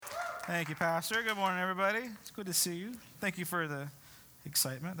Thank you, Pastor. Good morning, everybody. It's good to see you. Thank you for the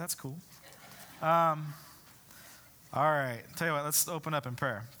excitement. That's cool. All right. Tell you what, let's open up in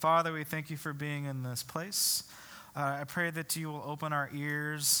prayer. Father, we thank you for being in this place. I pray that you will open our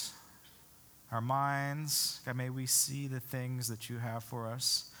ears, our minds. God, may we see the things that you have for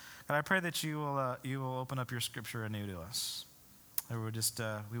us. God, I pray that you will open up your scripture anew to us.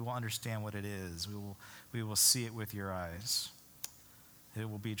 That we will understand what it is. We will see it with your eyes. It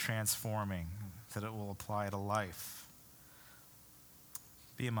will be transforming, that it will apply to life.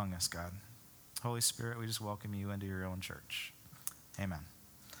 Be among us, God. Holy Spirit, we just welcome you into your own church. Amen.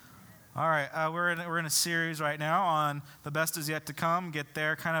 All right, we're in a series right now on the best is yet to come. Get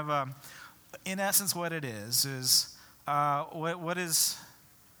there, kind of, in essence, what it is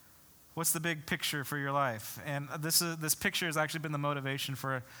what's the big picture for your life? And this picture has actually been the motivation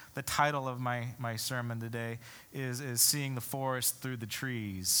for the title of my sermon today is seeing the forest through the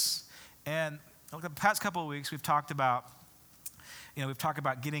trees. And the past couple of weeks we've talked about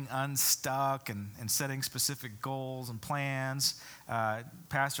getting unstuck and setting specific goals and plans.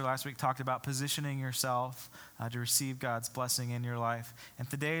 Pastor last week talked about positioning yourself to receive God's blessing in your life. And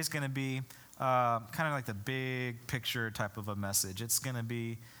today is going to be kind of like the big picture type of a message. It's going to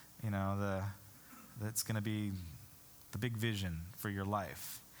be that's going to be the big vision for your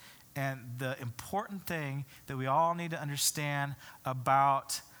life. And the important thing that we all need to understand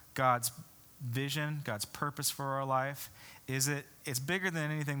about God's vision, God's purpose for our life, is it's bigger than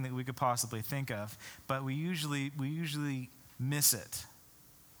anything that we could possibly think of, but we usually miss it.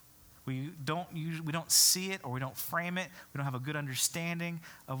 We don't see it, or we don't frame it. We don't have a good understanding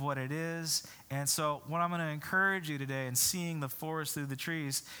of what it is. And so what I'm going to encourage you today in seeing the forest through the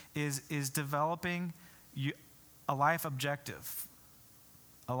trees is developing a life objective,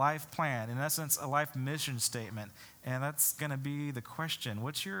 a life plan, in essence, a life mission statement. And that's going to be the question: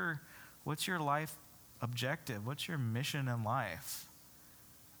 what's your life objective? What's your mission in life?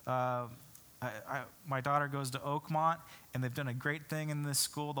 My daughter goes to Oakmont, and they've done a great thing in this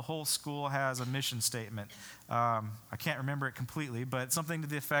school. The whole school has a mission statement. I can't remember it completely, but something to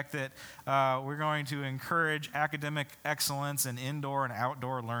the effect that we're going to encourage academic excellence in indoor and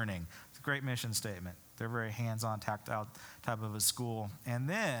outdoor learning. It's a great mission statement. They're very hands-on, tactile type of a school. And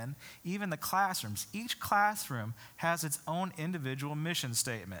then even the classrooms. Each classroom has its own individual mission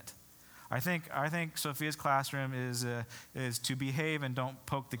statement. I think Sophia's classroom is to behave and don't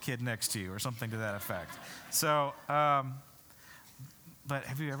poke the kid next to you, or something to that effect. So, but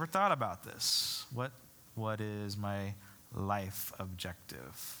have you ever thought about this? What is my life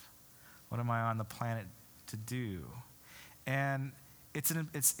objective? What am I on the planet to do? And it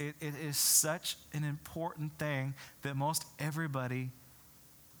is such an important thing that most everybody,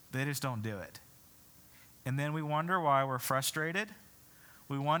 they just don't do it. And then we wonder why we're frustrated.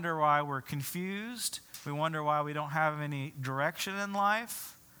 We wonder why we're confused. We wonder why we don't have any direction in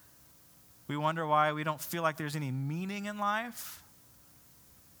life. We wonder why we don't feel like there's any meaning in life.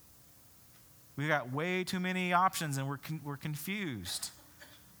 We've got way too many options, and we're confused.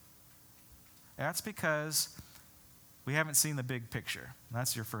 That's because we haven't seen the big picture.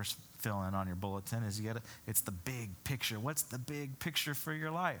 That's your first fill-in on your bulletin, it's the big picture. What's the big picture for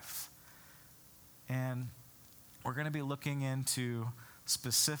your life? And we're going to be looking into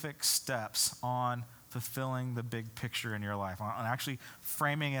specific steps on fulfilling the big picture in your life, on actually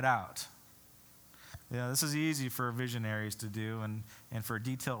framing it out. This is easy for visionaries to do, and for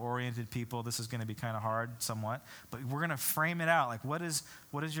detail-oriented people, this is going to be kind of hard somewhat. But we're going to frame it out. Like, what is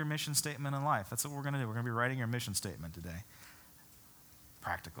your mission statement in life? That's what we're going to do. We're going to be writing your mission statement today.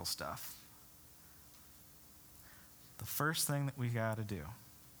 Practical stuff. The first thing that we got to do,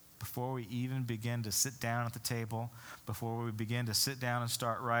 before we even begin to sit down at the table, before we begin to sit down and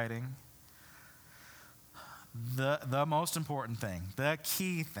start writing, the most important thing, the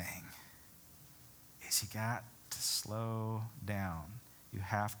key thing, is you got to slow down. You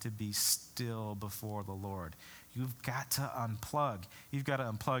have to be still before the Lord. You've got to unplug. You've got to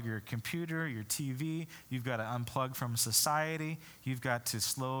unplug your computer, your TV. You've got to unplug from society. You've got to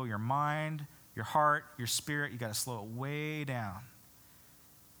slow your mind, your heart, your spirit. You've got to slow it way down.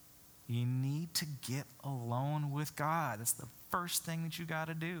 You need to get alone with God. That's the first thing that you got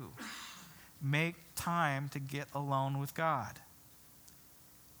to do. Make time to get alone with God.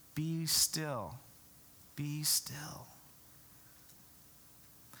 Be still. Be still.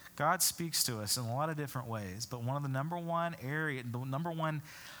 God speaks to us in a lot of different ways, but one of the number one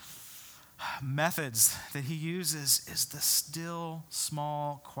methods that he uses is the still,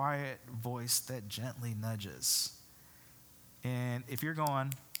 small, quiet voice that gently nudges. And if you're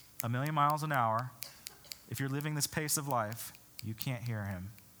going a million miles an hour, if you're living this pace of life, you can't hear him.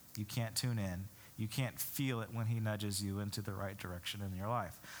 You can't tune in. You can't feel it when he nudges you into the right direction in your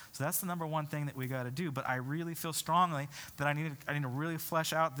life. So that's the number one thing that we got to do. But I really feel strongly that I need to really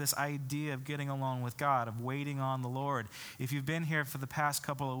flesh out this idea of getting alone with God, of waiting on the Lord. If you've been here for the past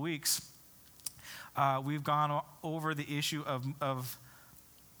couple of weeks, we've gone over the issue of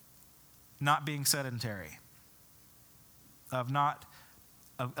not being sedentary, of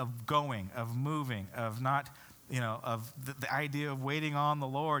going, of moving, of not, of the idea of waiting on the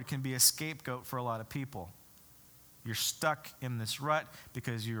Lord can be a scapegoat for a lot of people. You're stuck in this rut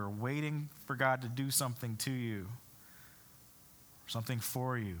because you're waiting for God to do something to you, something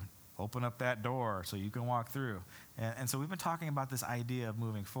for you. Open up that door so you can walk through. And so we've been talking about this idea of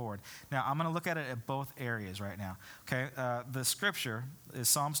moving forward. Now, I'm going to look at it at both areas right now. Okay, the scripture is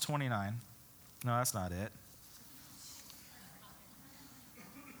Psalms 29. No, that's not it.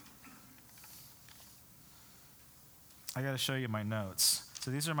 I got to show you my notes.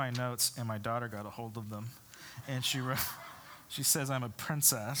 So these are my notes, and my daughter got a hold of them. And she says I'm a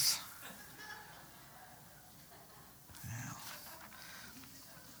princess. Yeah.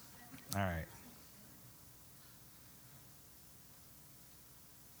 All right.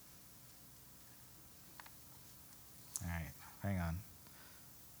 All right, hang on.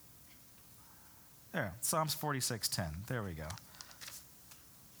 There, Psalms 46:10. There we go.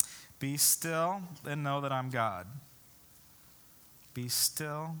 Be still and know that I'm God. Be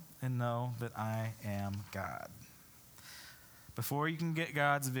still and know that I am God. Before you can get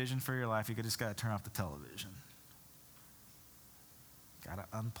God's vision for your life, you just got to turn off the television. Got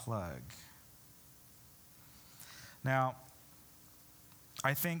to unplug. Now,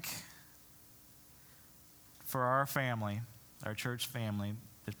 I think for our family, our church family,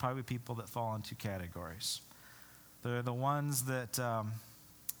 there's probably people that fall in two categories. They're the ones that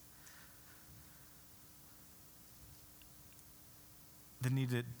they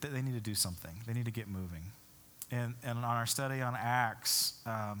need to do something. They need to get moving. And on our study on Acts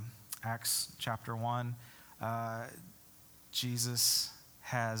chapter 1, Jesus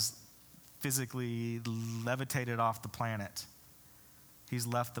has physically levitated off the planet. He's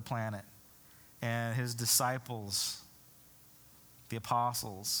left the planet. And his disciples, the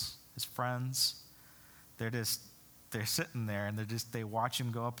apostles, his friends, they're sitting there and they watch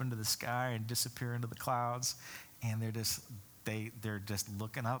him go up into the sky and disappear into the clouds, and they're just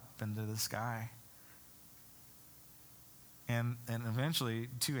looking up into the sky. And eventually,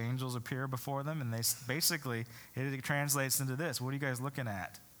 two angels appear before them, and it translates into this: what are you guys looking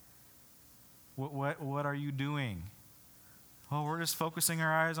at? What are you doing? Well, we're just focusing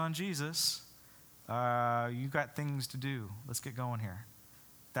our eyes on Jesus. You got things to do. Let's get going here.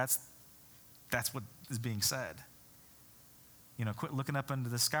 That's what is being said. Quit looking up into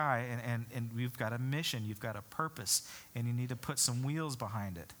the sky, and we've got a mission, you've got a purpose, and you need to put some wheels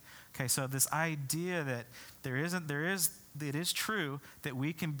behind it. Okay, so this idea that it is true that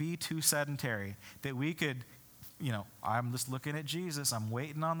we can be too sedentary, that we could, I'm just looking at Jesus, I'm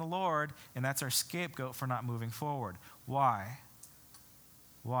waiting on the Lord, and that's our scapegoat for not moving forward. Why?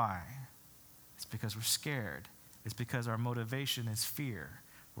 It's because we're scared. It's because our motivation is fear.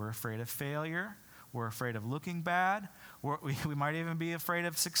 We're afraid of failure. We're afraid of looking bad. We might even be afraid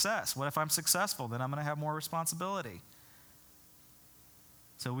of success. What if I'm successful? Then I'm going to have more responsibility.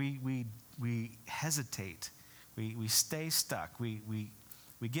 So we hesitate. We stay stuck. We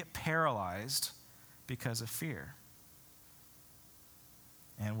get paralyzed because of fear.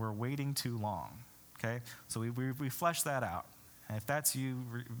 And we're waiting too long. Okay? So we flesh that out. And if that's you,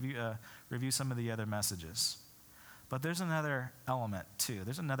 review some of the other messages. But there's another element too.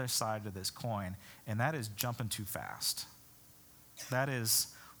 There's another side to this coin, and that is jumping too fast. That is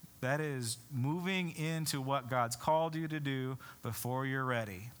moving into what God's called you to do before you're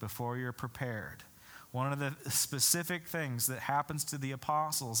ready, before you're prepared. One of the specific things that happens to the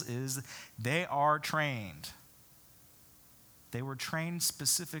apostles is they are trained. They were trained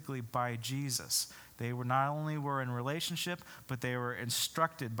specifically by Jesus. They were not only were in relationship, but they were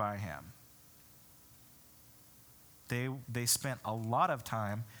instructed by him. They spent a lot of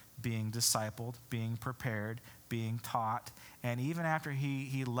time being discipled, being prepared, being taught. And even after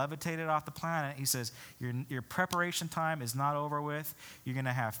he levitated off the planet, he says, your preparation time is not over with. You're going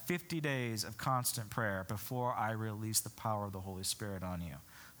to have 50 days of constant prayer before I release the power of the Holy Spirit on you.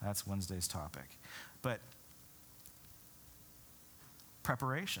 That's Wednesday's topic. But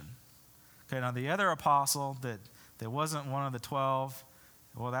preparation. Okay, now the other apostle that wasn't one of the 12,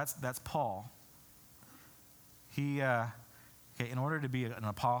 well, that's Paul. In order to be an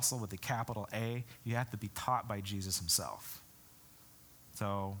apostle with a capital A, you have to be taught by Jesus himself.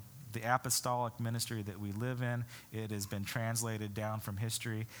 So the apostolic ministry that we live in. It has been translated down from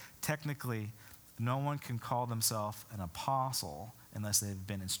history. Technically, no one can call themselves an apostle unless they've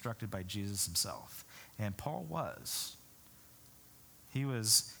been instructed by Jesus himself. And Paul was.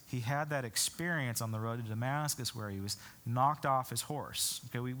 He had that experience on the road to Damascus where he was knocked off his horse.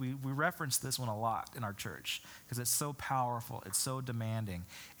 Okay, we reference this one a lot in our church because it's so powerful, it's so demanding.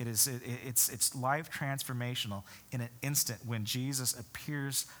 It's life transformational in an instant when Jesus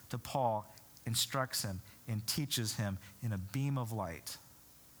appears to Paul, instructs him, and teaches him in a beam of light.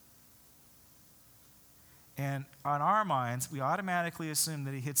 And on our minds, we automatically assume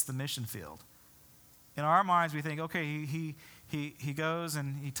that he hits the mission field. In our minds, we think, okay, he goes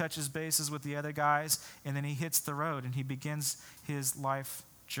and he touches bases with the other guys, and then he hits the road and he begins his life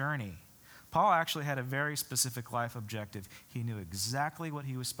journey. Paul actually had a very specific life objective. He knew exactly what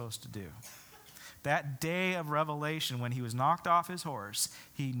he was supposed to do. That day of revelation, when he was knocked off his horse,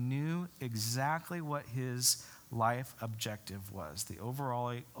 he knew exactly what his life objective was. The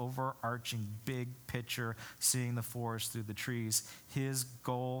overarching big picture, seeing the forest through the trees. His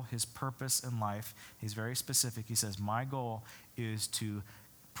goal, his purpose in life, he's very specific. He says, my goal is to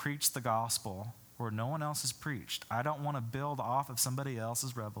preach the gospel where no one else has preached. I don't want to build off of somebody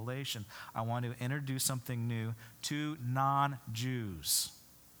else's revelation. I want to introduce something new to non-Jews.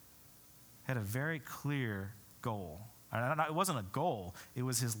 Had a very clear goal. It wasn't a goal, it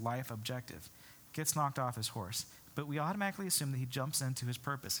was his life objective. Gets knocked off his horse. But we automatically assume that he jumps into his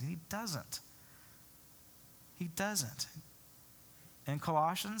purpose, and he doesn't. He doesn't. In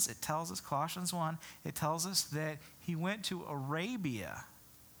Colossians, it tells us, Colossians 1, it tells us that he went to Arabia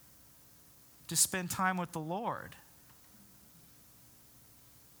to spend time with the Lord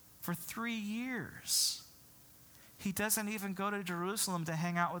for 3 years. He doesn't even go to Jerusalem to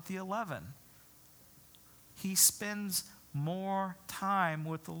hang out with the 11. He spends more time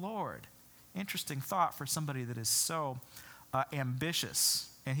with the Lord. Interesting thought for somebody that is so ambitious.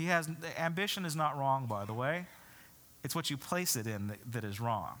 And ambition is not wrong, by the way. It's what you place it in that is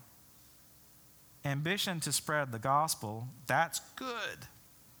wrong. Ambition to spread the gospel, that's good.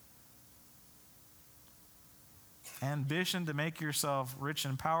 Ambition to make yourself rich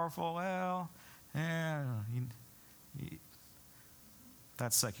and powerful, well,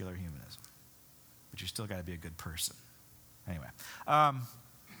 that's secular humanism. But you still got to be a good person. Anyway.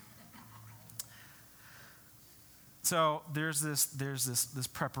 So there's this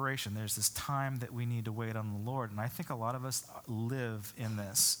preparation. There's this time that we need to wait on the Lord. And I think a lot of us live in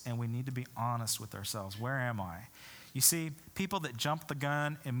this, and we need to be honest with ourselves. Where am I? You see, people that jump the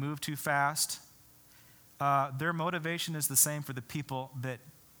gun and move too fast, their motivation is the same for the people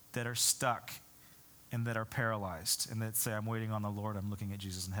that are stuck and that are paralyzed and that say, I'm waiting on the Lord, I'm looking at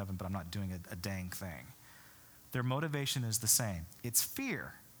Jesus in heaven, but I'm not doing a dang thing. Their motivation is the same. It's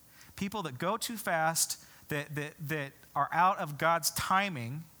fear. People that go too fast, that are out of God's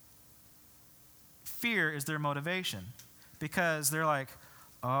timing, fear is their motivation. Because they're like,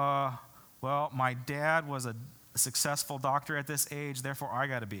 well, my dad was a successful doctor at this age, therefore I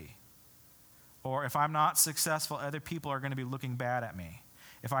got to be. Or if I'm not successful, other people are going to be looking bad at me.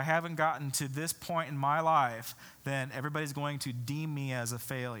 If I haven't gotten to this point in my life, then everybody's going to deem me as a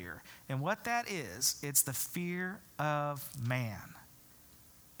failure. And what that is, it's the fear of man.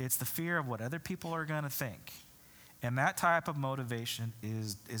 It's the fear of what other people are going to think. And that type of motivation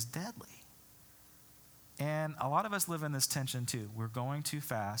is deadly. And a lot of us live in this tension too. We're going too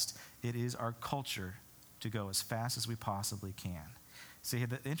fast. It is our culture to go as fast as we possibly can. See,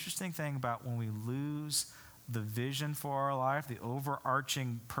 the interesting thing about when we lose the vision for our life, the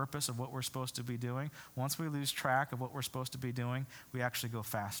overarching purpose of what we're supposed to be doing, once we lose track of what we're supposed to be doing, we actually go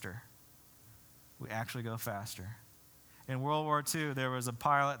faster. We actually go faster. In World War II, there was a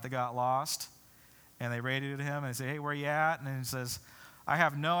pilot that got lost, and they radioed him, and they said, hey, where you at? And he says, I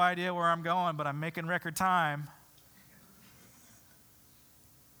have no idea where I'm going, but I'm making record time.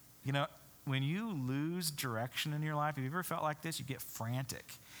 You know, when you lose direction in your life, have you ever felt like this? You get frantic,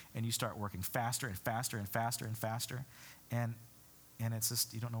 and you start working faster and faster and faster and faster, and it's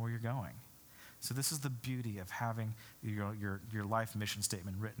just, you don't know where you're going. So this is the beauty of having your life mission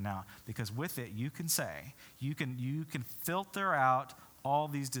statement written out, because with it you can say, you can filter out all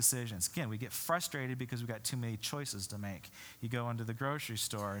these decisions. Again, we get frustrated because we've got too many choices to make. You go into the grocery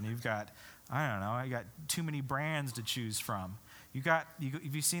store and you've got, you got too many brands to choose from. Have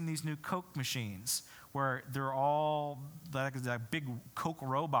you seen these new Coke machines where they're all like a big Coke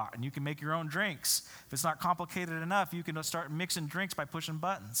robot and you can make your own drinks? If it's not complicated enough, you can start mixing drinks by pushing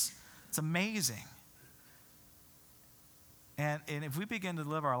buttons. It's amazing. And if we begin to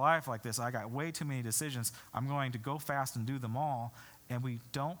live our life like this, I got way too many decisions, I'm going to go fast and do them all, and we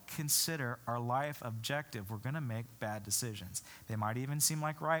don't consider our life objective, we're going to make bad decisions. They might even seem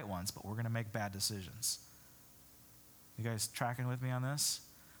like right ones, but we're going to make bad decisions. You guys tracking with me on this?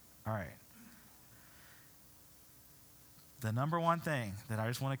 All right. The number one thing that I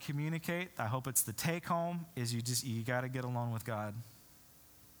just want to communicate, I hope it's the take home, is you got to get alone with God.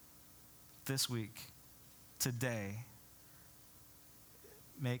 This week, today,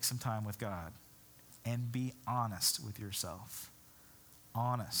 make some time with God and be honest with yourself.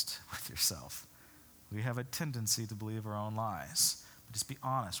 Honest with yourself. We have a tendency to believe our own lies. But just be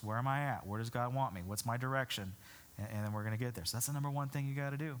honest. Where am I at? Where does God want me? What's my direction? And then we're going to get there. So that's the number one thing you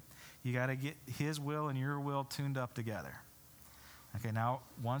got to do. You got to get his will and your will tuned up together. Okay, now,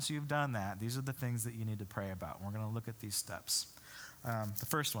 once you've done that, these are the things that you need to pray about. We're going to look at these steps. The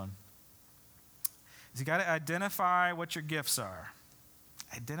first one is you got to identify what your gifts are.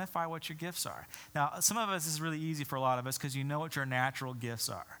 Identify what your gifts are. Now, some of us, this is really easy for a lot of us because you know what your natural gifts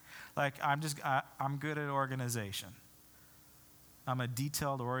are. Like, I'm good at organization. I'm a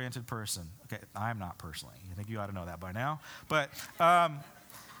detailed-oriented person. Okay, I'm not personally. I think you ought to know that by now. But,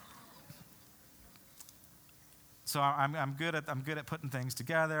 so I'm good at putting things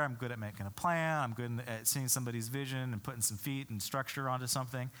together. I'm good at making a plan. I'm good at seeing somebody's vision and putting some feet and structure onto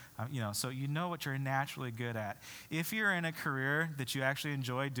something. So you know what you're naturally good at. If you're in a career that you actually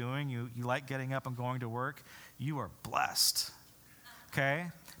enjoy doing, you like getting up and going to work, you are blessed. Okay?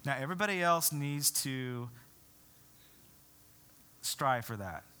 Now everybody else needs to strive for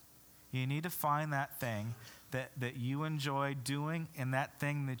that. You need to find that thing that you enjoy doing and that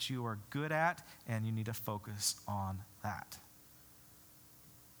thing that you are good at, and you need to focus on that.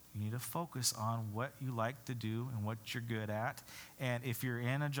 You need to focus on what you like to do and what you're good at. And if you're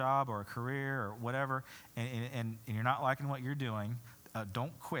in a job or a career or whatever, and you're not liking what you're doing,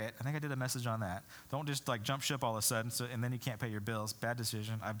 don't quit. I think I did a message on that. Don't just like jump ship all of a sudden, and then you can't pay your bills. Bad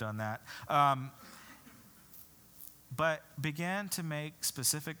decision. I've done that. But begin to make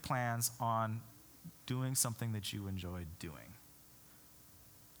specific plans on doing something that you enjoy doing.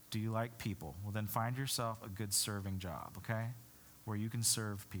 Do you like people? Well, then find yourself a good serving job, okay? Where you can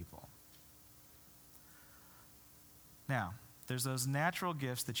serve people. Now, there's those natural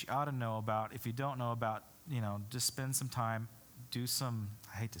gifts that you ought to know about. If you don't know about, just spend some time,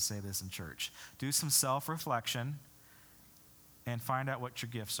 I hate to say this in church, do some self-reflection and find out what your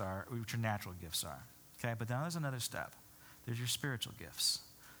gifts are, what your natural gifts are. Okay, but now there's another step. There's your spiritual gifts.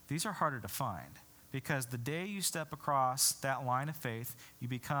 These are harder to find because the day you step across that line of faith, you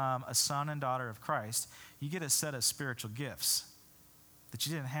become a son and daughter of Christ, you get a set of spiritual gifts that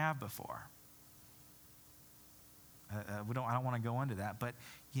you didn't have before. I don't want to go into that, but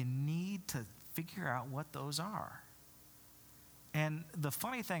you need to figure out what those are. And the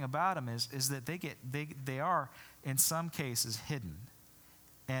funny thing about them is that they are in some cases hidden,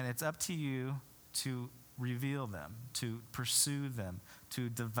 and it's up to you to reveal them, to pursue them, to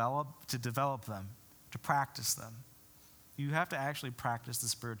develop them, to practice them. You have to actually practice the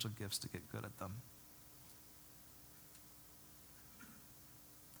spiritual gifts to get good at them.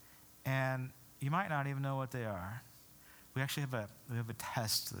 And you might not even know what they are. We actually have a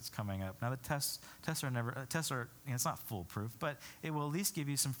test that's coming up. Now the tests are it's not foolproof, but it will at least give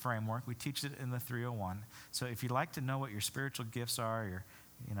you some framework. We teach it in the 301. So if you'd like to know what your spiritual gifts are,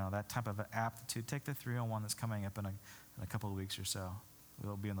 that type of aptitude, take the 301 that's coming up in a couple of weeks or so.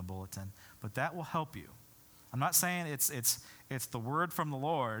 It'll be in the bulletin. But that will help you. I'm not saying it's the word from the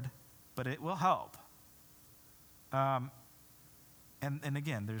Lord, but it will help. And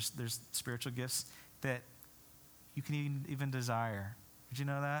again, there's spiritual gifts that you can even desire. Did you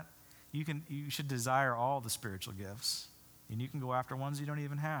know that? You should desire all the spiritual gifts. And you can go after ones you don't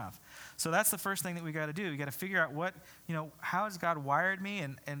even have. So that's the first thing that we got to do. We got to figure out how has God wired me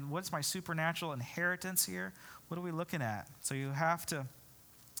and what's my supernatural inheritance here? What are we looking at? So you have to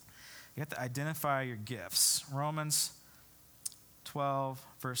identify your gifts. Romans 12,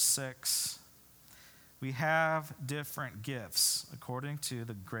 verse 6. We have different gifts according to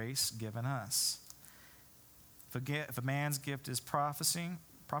the grace given us. If a man's gift is prophesying,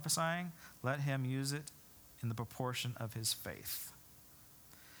 let him use it in the proportion of his faith.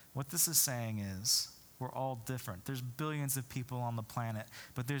 What this is saying is we're all different. There's billions of people on the planet,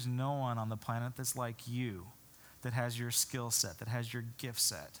 but there's no one on the planet that's like you, that has your skill set, that has your gift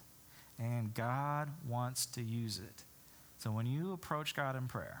set. And God wants to use it. So when you approach God in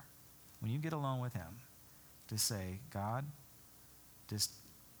prayer, when you get alone with him, to say, God, just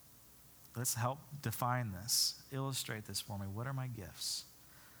let's help define this, illustrate this for me. What are my gifts?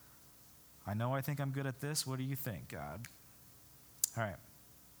 I think I'm good at this. What do you think, God? All right.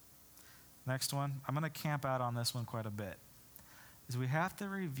 Next one. I'm going to camp out on this one quite a bit. is we have to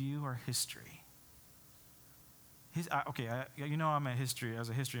review our history. I'm I was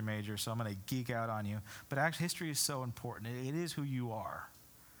a history major, so I'm going to geek out on you. But actually, history is so important. It is who you are.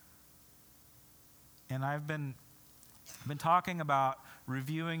 And I've been talking about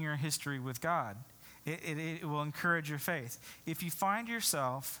reviewing your history with God. It will encourage your faith. If you find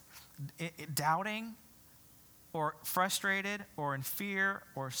yourself doubting or frustrated or in fear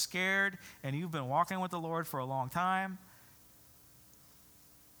or scared, and you've been walking with the Lord for a long time,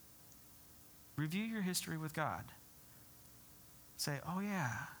 review your history with God. Say, oh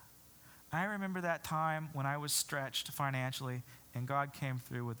yeah, I remember that time when I was stretched financially and God came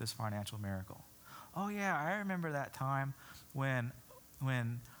through with this financial miracle. Oh yeah, I remember that time when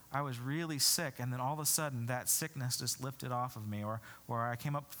I was really sick and then all of a sudden that sickness just lifted off of me, or I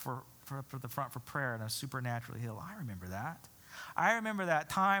came up for the front for prayer and I was supernaturally healed. I remember that. I remember that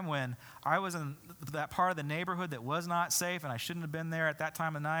time when I was in that part of the neighborhood that was not safe and I shouldn't have been there at that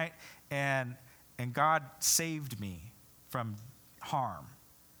time of night, and God saved me from harm.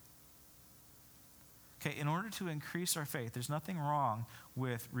 Okay, in order to increase our faith, there's nothing wrong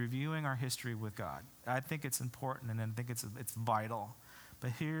with reviewing our history with God. I think it's important and I think it's vital.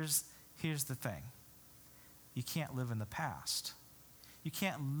 But here's the thing. You can't live in the past. You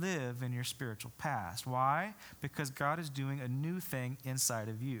can't live in your spiritual past. Why? Because God is doing a new thing inside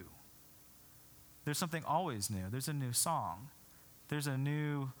of you. There's something always new. There's a new song. There's a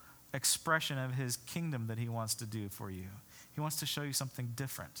new expression of his kingdom that he wants to do for you. He wants to show you something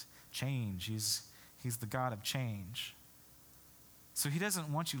different. Change. He's the God of change. So he doesn't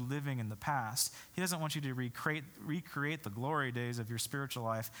want you living in the past. He doesn't want you to recreate the glory days of your spiritual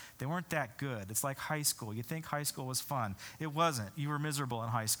life. They weren't that good. It's like high school. You think high school was fun. It wasn't. You were miserable in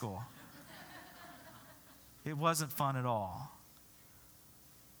high school. It wasn't fun at all.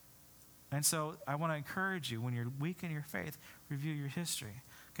 And so I want to encourage you, when you're weak in your faith, review your history.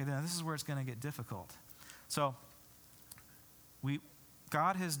 Okay, now this is where it's going to get difficult. So if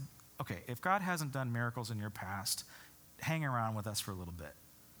God hasn't done miracles in your past, hang around with us for a little bit,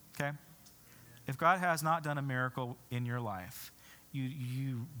 okay? If God has not done a miracle in your life,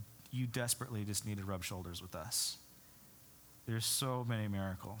 you desperately just need to rub shoulders with us. There's so many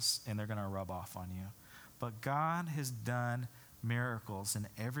miracles, and they're going to rub off on you. But God has done miracles in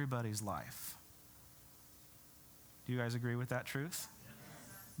everybody's life. Do you guys agree with that truth? Yes.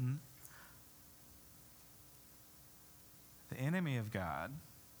 Hmm? The enemy of God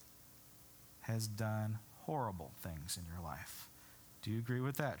has done horrible things in your life. Do you agree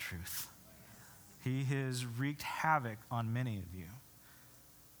with that truth? He has wreaked havoc on many of you.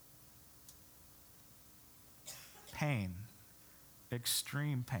 Pain,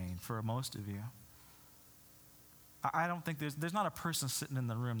 extreme pain for most of you. I don't think there's not a person sitting in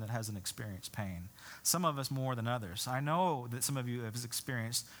the room that hasn't experienced pain. Some of us more than others. I know that some of you have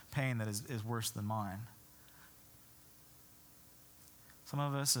experienced pain that is worse than mine. Some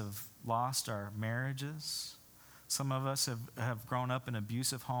of us have lost our marriages. Some of us have grown up in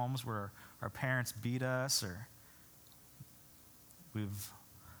abusive homes where our parents beat us, or we've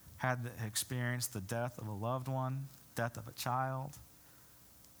experienced the death of a loved one, death of a child.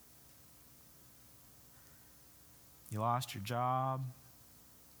 You lost your job.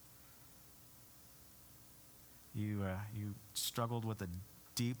 You struggled with a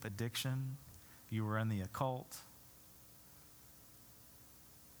deep addiction. You were in the occult.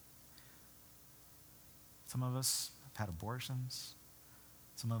 Some of us have had abortions.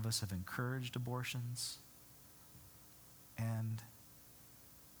 Some of us have encouraged abortions. And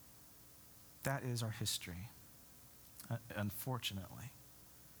that is our history, unfortunately.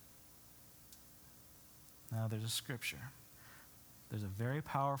 Now, there's a scripture. There's a very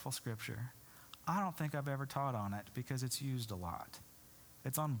powerful scripture. I don't think I've ever taught on it because it's used a lot.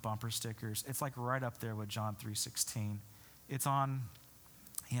 It's on bumper stickers. It's like right up there with John 3:16. It's on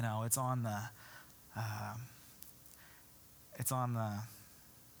the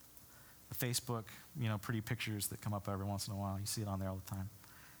Facebook, pretty pictures that come up every once in a while. You see it on there all the time.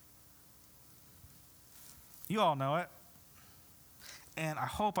 You all know it. And I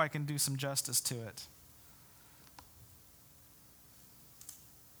hope I can do some justice to it.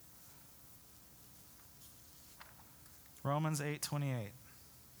 Romans 8:28.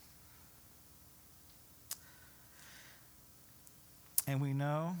 And we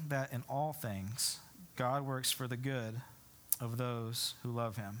know that in all things, God works for the good of those who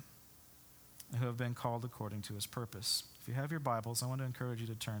love him and who have been called according to his purpose. If you have your Bibles, I want to encourage you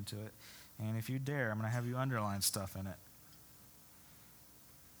to turn to it. And if you dare, I'm going to have you underline stuff in it.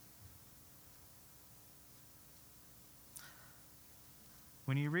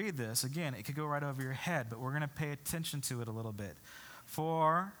 when you read this, again, it could go right over your head, but we're going to pay attention to it a little bit.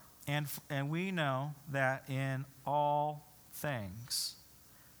 And we know that in all things.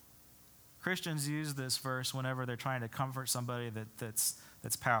 Christians use this verse whenever they're trying to comfort somebody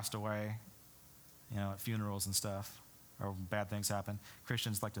that's passed away, at funerals and stuff, or bad things happen.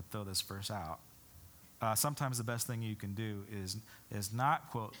 Christians like to throw this verse out. Sometimes the best thing you can do is not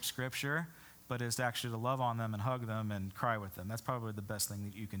quote Scripture, but is actually to love on them and hug them and cry with them. That's probably the best thing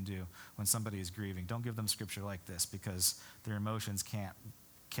that you can do when somebody is grieving. Don't give them Scripture like this because their emotions can't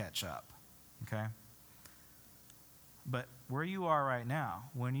catch up, okay? But where you are right now,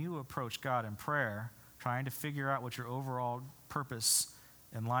 when you approach God in prayer, trying to figure out what your overall purpose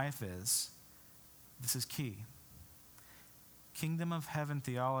in life is, this is key. Kingdom of heaven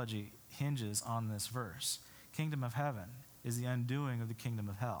theology hinges on this verse. Kingdom of heaven is the undoing of the kingdom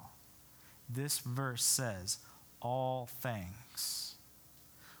of hell. This verse says all things.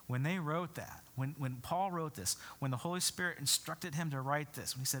 When they wrote that, when Paul wrote this, when the Holy Spirit instructed him to write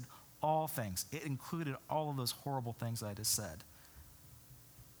this, when he said all things, it included all of those horrible things I just said.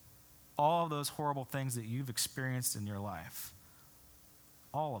 All of those horrible things that you've experienced in your life.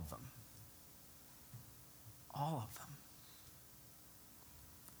 All of them. All of them.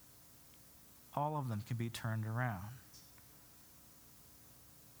 All of them can be turned around.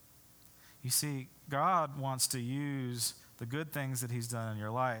 You see, God wants to use the good things that he's done in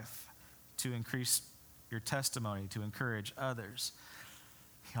your life to increase your testimony, to encourage others.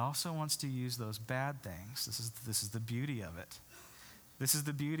 He also wants to use those bad things. This is the beauty of it. This is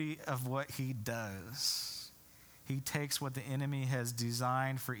the beauty of what he does. He takes what the enemy has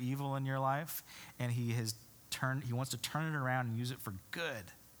designed for evil in your life, and he wants to turn it around and use it for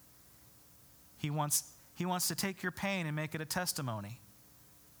good. He wants to take your pain and make it a testimony.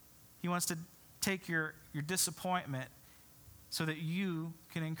 He wants to take your disappointment so that you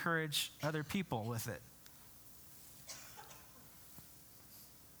can encourage other people with it.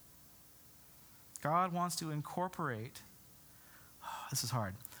 God wants to incorporate, this is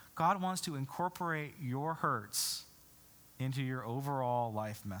hard. God wants to incorporate your hurts into your overall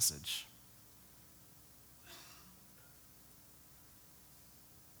life message.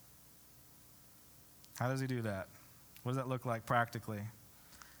 How does he do that? What does that look like practically?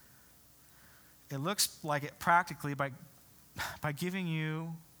 It looks like it practically by giving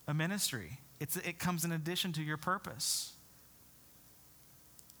you a ministry. It comes in addition to your purpose.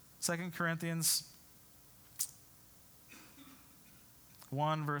 2 Corinthians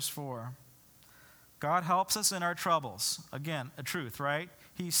 1 verse 4. God helps us in our troubles. Again, a truth, right?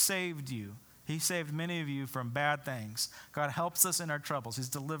 He saved you. He saved many of you from bad things. God helps us in our troubles. He's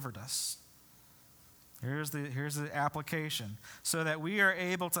delivered us. Here's the application. So that we are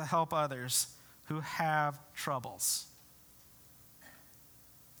able to help others who have troubles.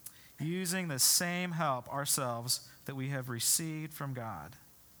 Using the same help ourselves that we have received from God.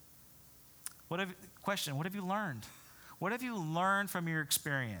 What have you learned? What have you learned from your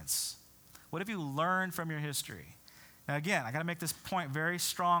experience? What have you learned from your history? Now again, I got to make this point very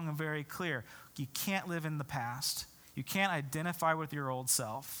strong and very clear. You can't live in the past. You can't identify with your old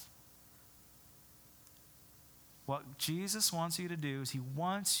self. What Jesus wants you to do is he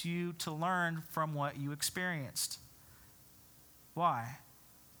wants you to learn from what you experienced. Why?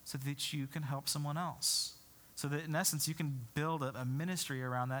 So that you can help someone else. So that in essence you can build a ministry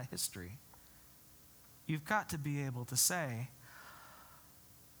around that history. You've got to be able to say,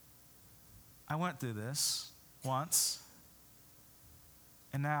 I went through this once,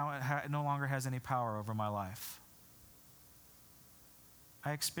 and now it no longer has any power over my life.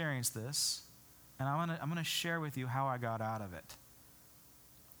 I experienced this, and I'm going to share with you how I got out of it.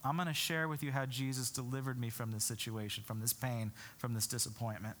 I'm going to share with you how Jesus delivered me from this situation, from this pain, from this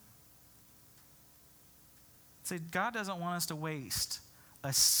disappointment. See, God doesn't want us to waste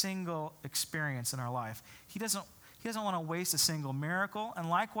a single experience in our life. He doesn't want to waste a single miracle, and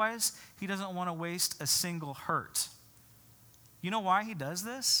likewise, he doesn't want to waste a single hurt. You know why he does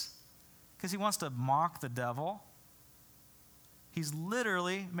this? Because he wants to mock the devil. He's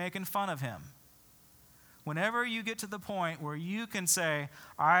literally making fun of him. Whenever you get to the point where you can say,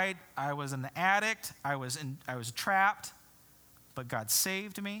 I was an addict, I was trapped, but God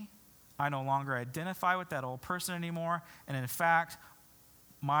saved me. I no longer identify with that old person anymore, and in fact,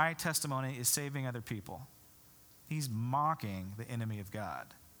 my testimony is saving other people. He's mocking the enemy of God.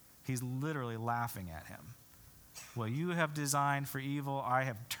 He's literally laughing at him. What you have designed for evil, I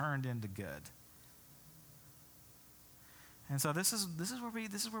have turned into good. And so this is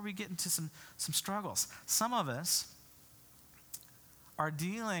where we get into some struggles. Some of us are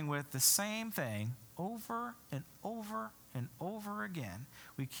dealing with the same thing over and over and over again.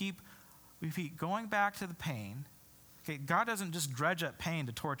 We keep going back to the pain. Okay, God doesn't just dredge up pain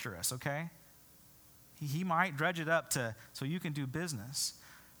to torture us, okay? He might dredge it up so you can do business.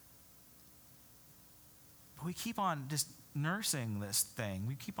 But we keep on just nursing this thing.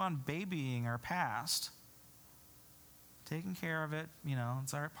 We keep on babying our past, taking care of it.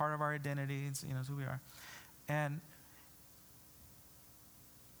 It's part of our identity. It's who we are. And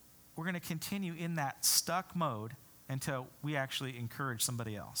we're going to continue in that stuck mode until we actually encourage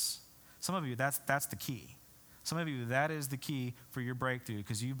somebody else. Some of you, that's the key. Some of you, that is the key for your breakthrough,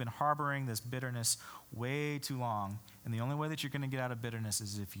 because you've been harboring this bitterness way too long. And the only way that you're going to get out of bitterness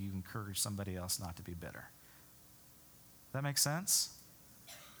is if you encourage somebody else not to be bitter. That makes sense?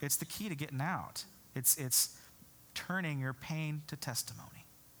 It's the key to getting out. It's turning your pain to testimony.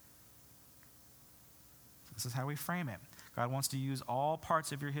 This is how we frame it. God wants to use all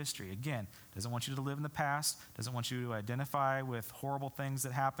parts of your history. Again, doesn't want you to live in the past, doesn't want you to identify with horrible things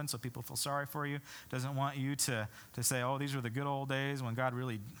that happened so people feel sorry for you, doesn't want you to say, oh, these were the good old days when God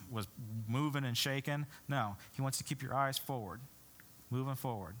really was moving and shaking. No, he wants to keep your eyes forward, moving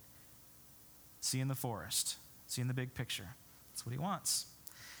forward, seeing the forest, seeing the big picture. That's what he wants.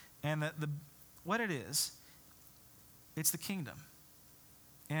 And what it is, it's the kingdom.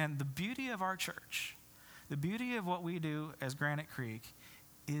 And the beauty of our church, the beauty of what we do as Granite Creek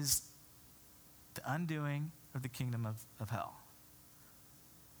is the undoing of the kingdom of hell.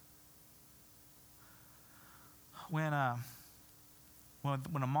 When a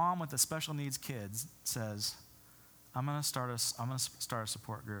mom with a special needs kids says, I'm going to start a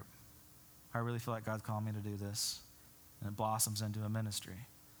support group. I really feel like God's calling me to do this. And it blossoms into a ministry.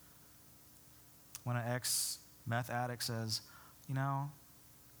 When an ex-meth addict says,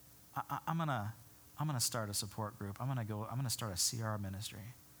 I'm gonna start a support group. I'm gonna start a CR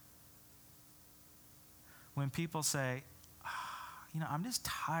ministry. When people say, I'm just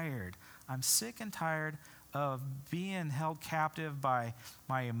tired. I'm sick and tired of being held captive by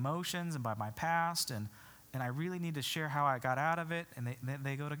my emotions and by my past, and I really need to share how I got out of it. And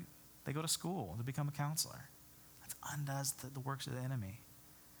they go to school to become a counselor. That undoes the works of the enemy.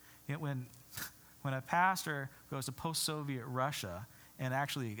 When a pastor goes to post-Soviet Russia and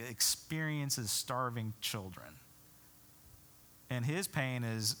actually experiences starving children, and his pain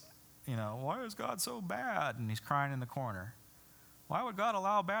is, why is God so bad? And he's crying in the corner. Why would God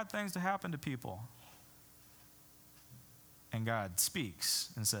allow bad things to happen to people? And God speaks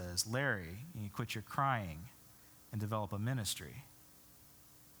and says, Larry, you quit your crying and develop a ministry.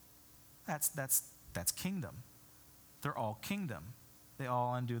 That's kingdom. They're all kingdom. They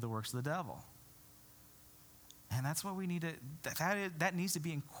all undo the works of the devil. And that's what we need that needs to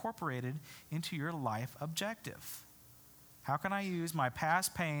be incorporated into your life objective. How can I use my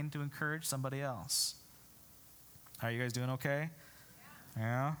past pain to encourage somebody else? Are you guys doing okay?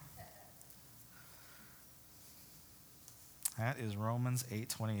 Yeah? That is Romans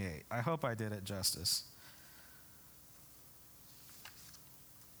 8:28. I hope I did it justice.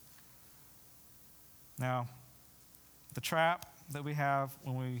 Now, the trap that we have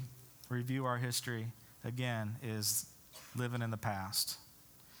when we review our history, again, is living in the past.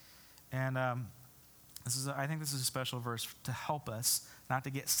 And I think this is a special verse to help us not to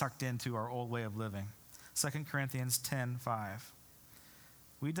get sucked into our old way of living. 2 Corinthians 10:5.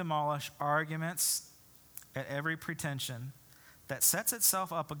 We demolish arguments at every pretension that sets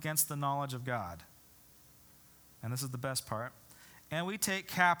itself up against the knowledge of God. And this is the best part. And we take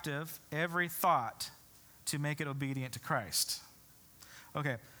captive every thought to make it obedient to Christ.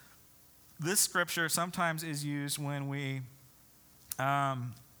 Okay, this scripture sometimes is used when we,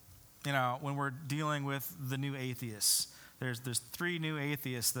 when we're dealing with the new atheists. There's 3 new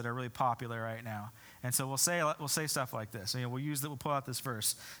atheists that are really popular right now, and so we'll say stuff like this. We'll pull out this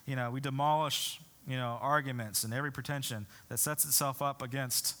verse. We demolish arguments and every pretension that sets itself up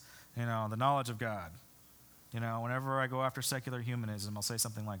against the knowledge of God. Whenever I go after secular humanism, I'll say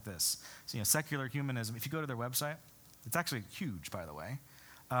something like this. So, secular humanism, if you go to their website, it's actually huge, by the way.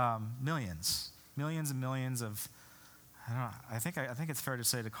 Millions and millions of, I think it's fair to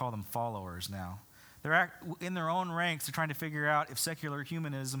say to call them followers now. They're in their own ranks, they're trying to figure out if secular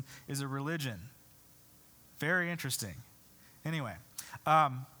humanism is a religion. Very interesting. Anyway,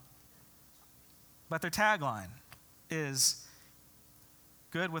 but their tagline is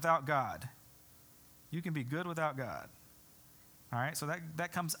good without God. You can be good without God. All right, so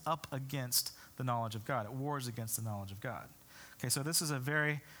that comes up against the knowledge of God. It wars against the knowledge of God. Okay, so this is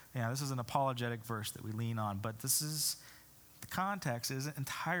this is an apologetic verse that we lean on, but the context isn't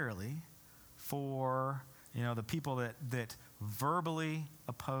entirely for, the people that verbally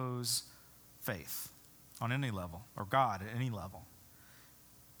oppose faith on any level, or God at any level,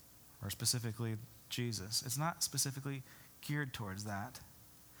 or specifically Jesus. It's not specifically geared towards that.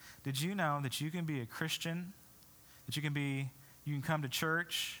 Did you know that you can be a Christian, that you can come to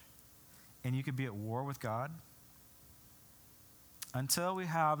church, and you can be at war with God? Until we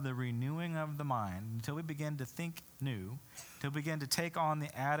have the renewing of the mind, until we begin to think new, until we begin to take on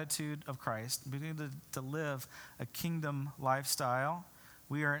the attitude of Christ, begin to live a kingdom lifestyle,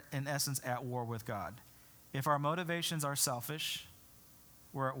 we are in essence at war with God. If our motivations are selfish,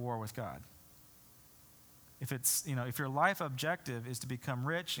 we're at war with God. If your life objective is to become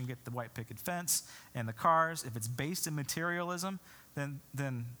rich and get the white picket fence and the cars, if it's based in materialism, then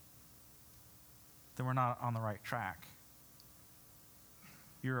we're not on the right track.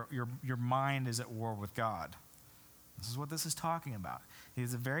 Your mind is at war with God. This is what this is talking about. It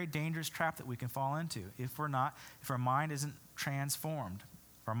is a very dangerous trap that we can fall into if our mind isn't transformed,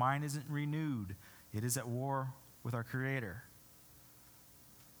 if our mind isn't renewed. It is at war with our Creator.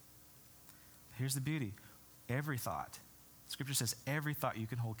 Here's the beauty. Every thought, Scripture says every thought you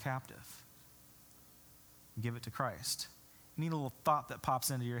can hold captive and give it to Christ. Any little thought that pops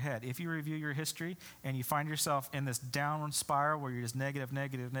into your head. If you review your history and you find yourself in this downward spiral where you're just negative,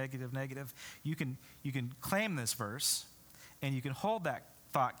 you can claim this verse and you can hold that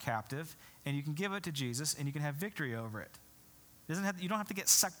thought captive and you can give it to Jesus and you can have victory over it. You don't have to get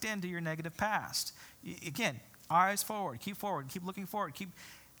sucked into your negative past. Again, eyes forward, keep looking forward, keep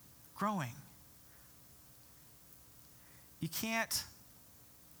growing. You can't.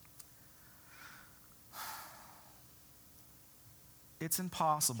 It's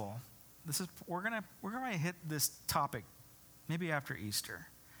impossible. We're gonna hit this topic maybe after Easter.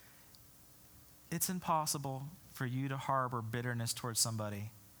 It's impossible for you to harbor bitterness towards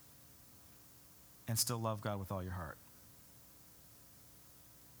somebody and still love God with all your heart.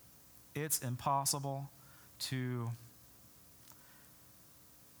 It's impossible to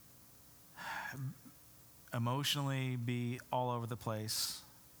emotionally be all over the place,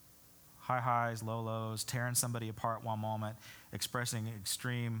 high highs, low lows, tearing somebody apart one moment, expressing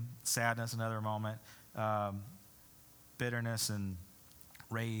extreme sadness another moment, bitterness and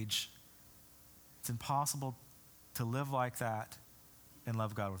rage. It's impossible to live like that and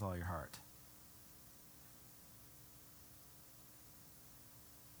love God with all your heart.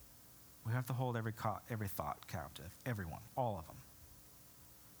 We have to hold every thought captive, everyone, all of them.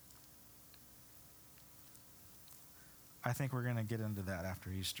 I think we're going to get into that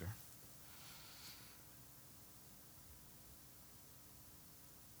after Easter.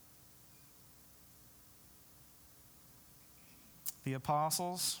 The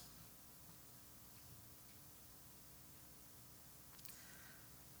apostles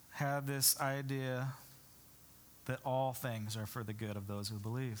had this idea that all things are for the good of those who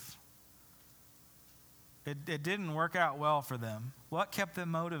believe. It didn't work out well for them. What kept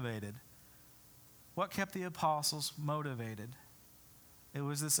them motivated? What kept the apostles motivated? It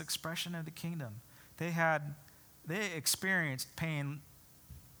was this expression of the kingdom. They experienced pain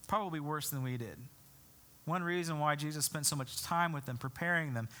probably worse than we did. One reason why Jesus spent so much time with them,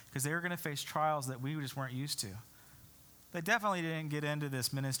 preparing them, because they were going to face trials that we just weren't used to. They definitely didn't get into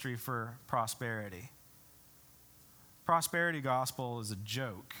this ministry for prosperity. Prosperity gospel is a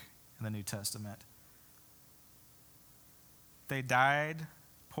joke in the New Testament. They died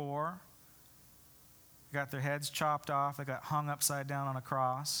poor. Got their heads chopped off. They got hung upside down on a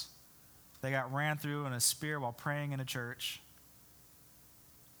cross. They got ran through in a spear while praying in a church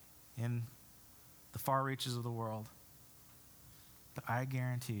in the far reaches of the world. But I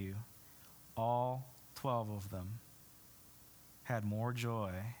guarantee you, all 12 of them had more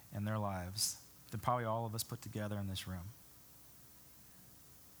joy in their lives than probably all of us put together in this room.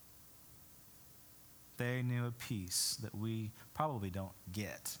 They knew a peace that we probably don't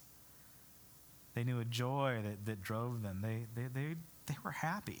get. They knew a joy that drove them. They were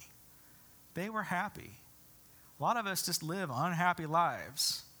happy. They were happy. A lot of us just live unhappy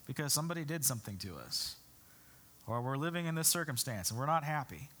lives because somebody did something to us. Or we're living in this circumstance and we're not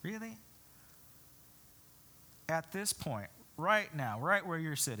happy. Really? At this point, right now, right where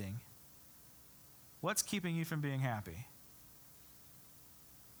you're sitting, what's keeping you from being happy?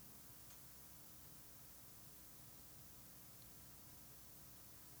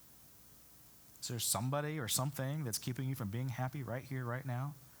 Is there somebody or something that's keeping you from being happy right here, right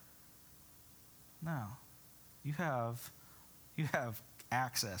now? No. You have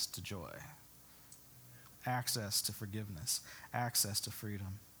access to joy, access to forgiveness, access to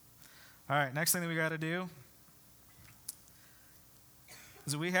freedom. All right, next thing that we got to do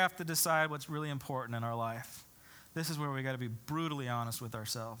is we have to decide what's really important in our life. This is where we got to be brutally honest with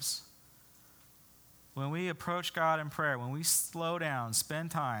ourselves. When we approach God in prayer, when we slow down,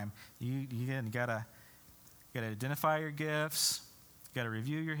 spend time, you gotta identify your gifts, you gotta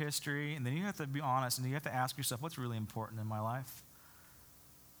review your history, and then you have to be honest, and you have to ask yourself, what's really important in my life?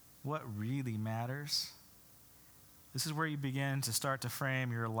 What really matters? This is where you begin to start to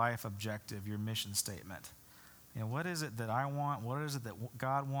frame your life objective, your mission statement. What is it that I want? What is it that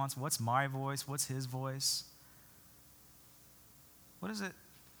God wants? What's my voice? What's his voice? What is it?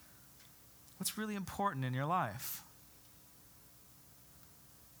 What's really important in your life?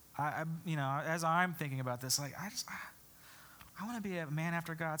 As I'm thinking about this, I want to be a man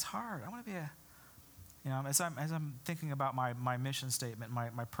after God's heart. I want to be as I'm thinking about my mission statement,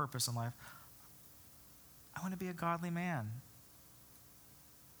 my purpose in life, I want to be a godly man.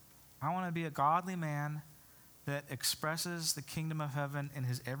 I want to be a godly man that expresses the kingdom of heaven in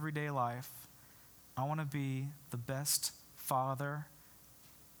his everyday life. I want to be the best father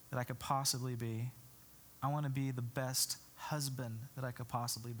that I could possibly be. I want to be the best husband that I could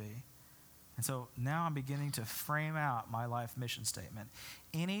possibly be. And so now I'm beginning to frame out my life mission statement.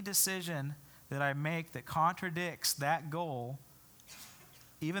 Any decision that I make that contradicts that goal,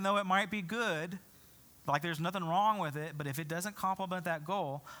 even though it might be good, like there's nothing wrong with it, but if it doesn't complement that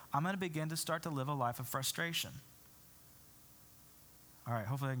goal, I'm going to begin to start to live a life of frustration. All right,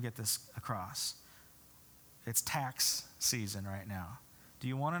 hopefully I can get this across. It's tax season right now. Do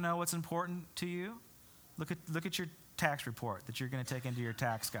you want to know what's important to you? Look at your tax report that you're going to take into your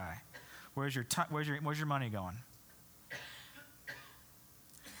tax guy. Where's your money going?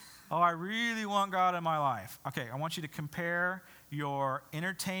 Oh, I really want God in my life. Okay, I want you to compare your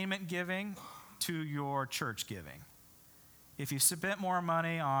entertainment giving to your church giving. If you spent more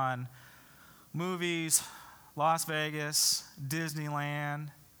money on movies, Las Vegas, Disneyland,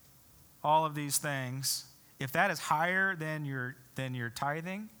 all of these things, if that is higher than your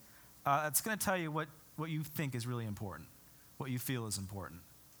tithing, it's going to tell you what you think is really important, what you feel is important.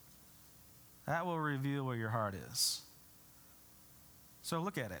 That will reveal where your heart is. So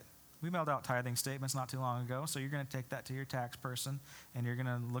look at it. We mailed out tithing statements not too long ago, so you're going to take that to your tax person, and you're going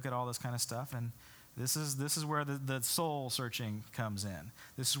to look at all this kind of stuff, and this is where the soul searching comes in.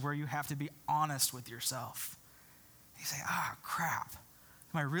 This is where you have to be honest with yourself. You say, crap,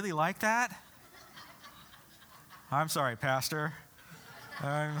 am I really like that? I'm sorry, Pastor.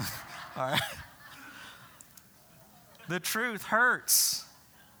 All right. The truth hurts.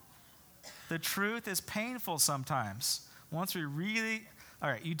 The truth is painful sometimes. Once we really, all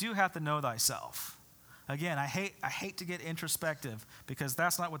right, you do have to know thyself. Again, I hate to get introspective because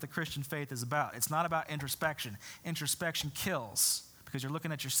that's not what the Christian faith is about. It's not about introspection. Introspection kills because you're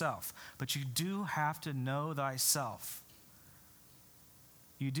looking at yourself. But you do have to know thyself.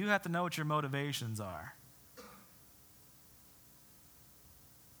 You do have to know what your motivations are.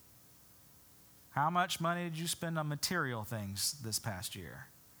 How much money did you spend on material things this past year?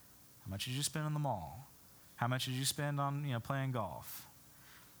 How much did you spend on the mall? How much did you spend on, playing golf?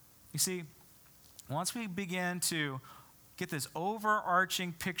 You see, once we begin to get this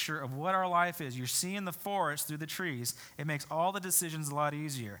overarching picture of what our life is, you're seeing the forest through the trees, it makes all the decisions a lot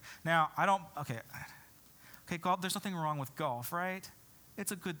easier. Now, okay, golf, there's nothing wrong with golf, right?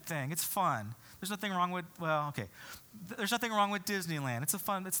 It's a good thing. It's fun. There's nothing wrong with, there's nothing wrong with Disneyland.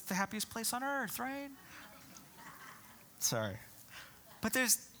 It's the happiest place on earth, right? Sorry. But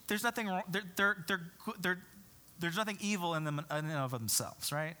there's nothing wrong. There's nothing evil in them in and of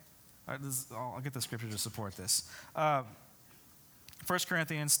themselves, right? All right, I'll get the scripture to support this. 1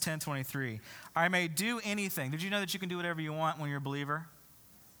 Corinthians 10:23. I may do anything. Did you know that you can do whatever you want when you're a believer?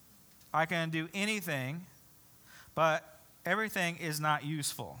 I can do anything, but everything is not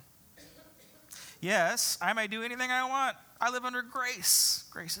useful. Yes, I may do anything I want. I live under grace.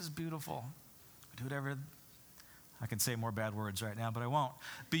 Grace is beautiful. Do whatever. I can say more bad words right now, but I won't.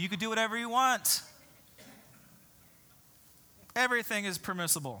 But you can do whatever you want. Everything is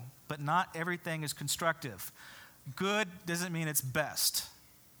permissible, but not everything is constructive. Good doesn't mean it's best.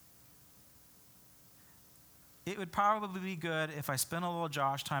 It would probably be good if I spent a little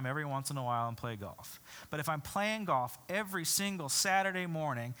Josh time every once in a while and play golf. But if I'm playing golf every single Saturday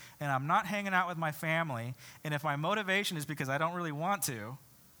morning and I'm not hanging out with my family, and if my motivation is because I don't really want to,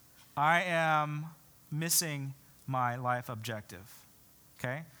 I am missing my life objective.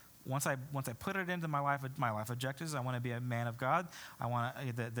 Okay? Once I put it into my life objectives, I want to be a man of God. I want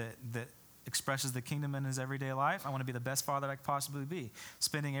that expresses the kingdom in his everyday life. I want to be the best father I could possibly be.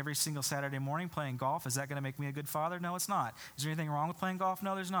 Spending every single Saturday morning playing golf, is that going to make me a good father? No, it's not. Is there anything wrong with playing golf?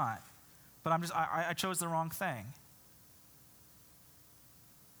 No, there's not. But I chose the wrong thing.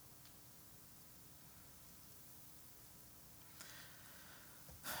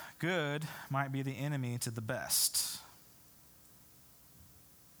 Good might be the enemy to the best.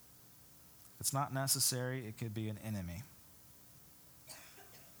 If it's not necessary, it could be an enemy.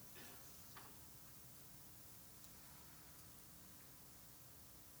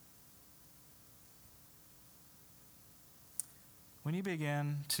 When you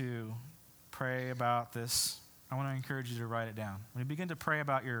begin to pray about this, I want to encourage you to write it down. When you begin to pray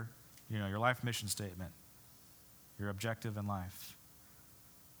about your life mission statement, your objective in life,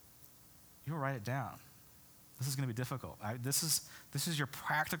 you'll write it down. This is going to be difficult. This is your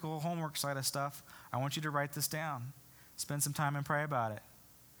practical homework side of stuff. I want you to write this down. Spend some time and pray about it.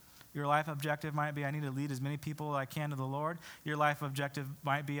 Your life objective might be, I need to lead as many people as I can to the Lord. Your life objective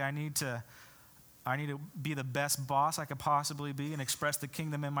might be, I need to be the best boss I could possibly be and express the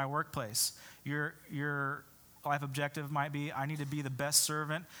kingdom in my workplace. Your life objective might be, I need to be the best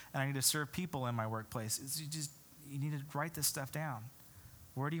servant and I need to serve people in my workplace. You need to write this stuff down.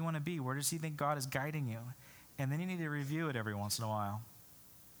 Where do you want to be? Where does he think God is guiding you? And then you need to review it every once in a while.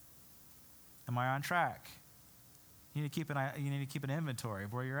 Am I on track? You need to keep an inventory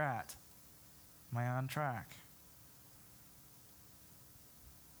of where you're at. Am I on track?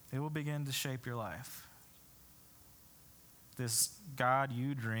 It will begin to shape your life. This God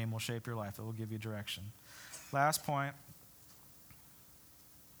you dream will shape your life. It will give you direction. Last point.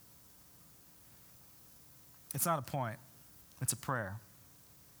 It's not a point. It's a prayer.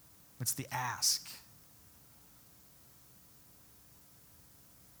 It's the ask.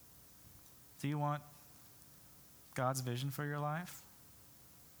 Do you want God's vision for your life?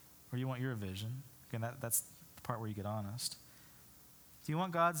 Or do you want your vision? Again, that's the part where you get honest. Do you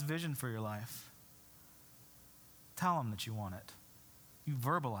want God's vision for your life? Tell him that you want it. You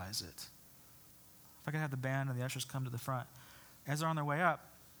verbalize it. If I could have the band and the ushers come to the front. As they're on their way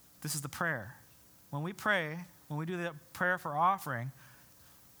up, this is the prayer. When we pray, when we do the prayer for offering,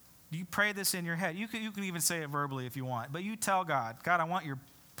 you pray this in your head. You can even say it verbally if you want. But you tell God, God, I want your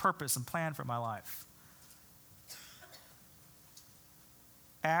purpose and plan for my life.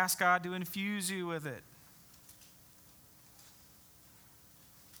 Ask God to infuse you with it.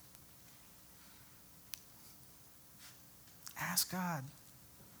 Ask God.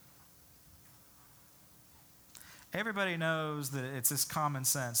 Everybody knows that it's this common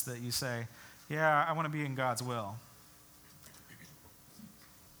sense that you say, yeah, I want to be in God's will.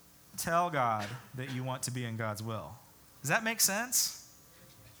 Tell God that you want to be in God's will. Does that make sense?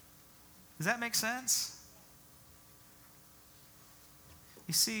 Does that make sense?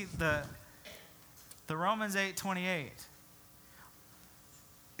 You see, the Romans 8:28,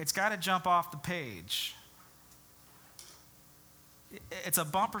 it's got to jump off the page. It's a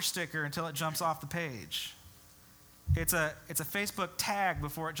bumper sticker until it jumps off the page. It's a Facebook tag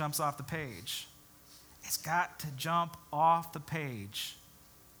before it jumps off the page. It's got to jump off the page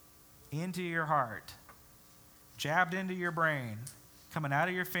into your heart, jabbed into your brain, coming out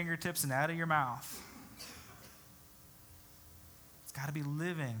of your fingertips and out of your mouth. It's got to be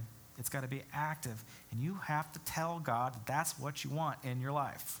living. It's got to be active. And you have to tell God that's what you want in your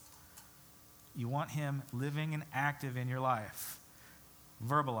life. You want him living and active in your life.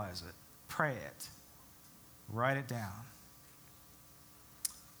 Verbalize it. Pray it. Write it down.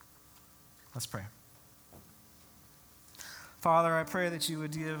 Let's pray. Father, I pray that you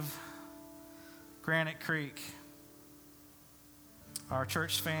would give Granite Creek, our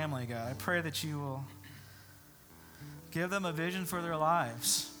church family, God, I pray that you will give them a vision for their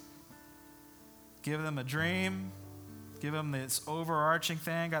lives. Give them a dream. Give them this overarching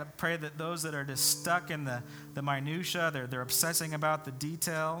thing. God, I pray that those that are just stuck in the minutia, they're obsessing about the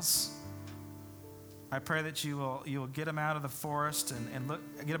details. I pray that you will get them out of the forest and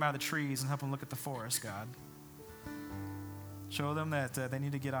get them out of the trees and help them look at the forest, God. Show them that they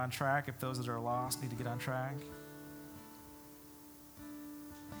need to get on track if those that are lost need to get on track.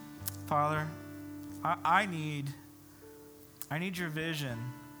 Father, I need your vision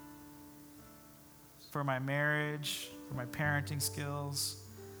for my marriage, for my parenting skills,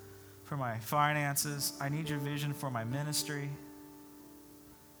 for my finances. I need your vision for my ministry.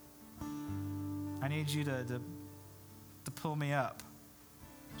 I need you to pull me up.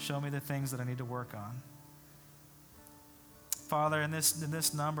 Show me the things that I need to work on. Father, in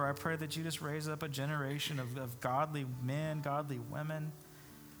this number, I pray that you just raise up a generation of godly men, godly women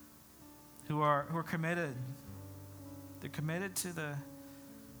who are committed. They're committed to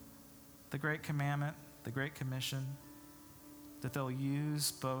the Great Commandment, the Great Commission, that they'll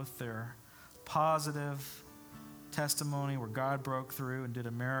use both their positive testimony where God broke through and did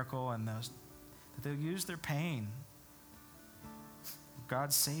a miracle, and that they'll use their pain.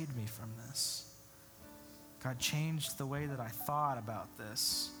 God saved me from this. God changed the way that I thought about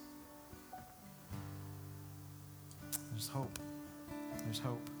this. There's hope. There's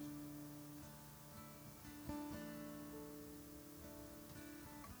hope.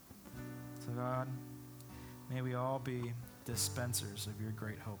 So God, may we all be dispensers of your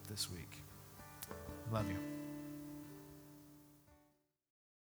great hope this week. Love you.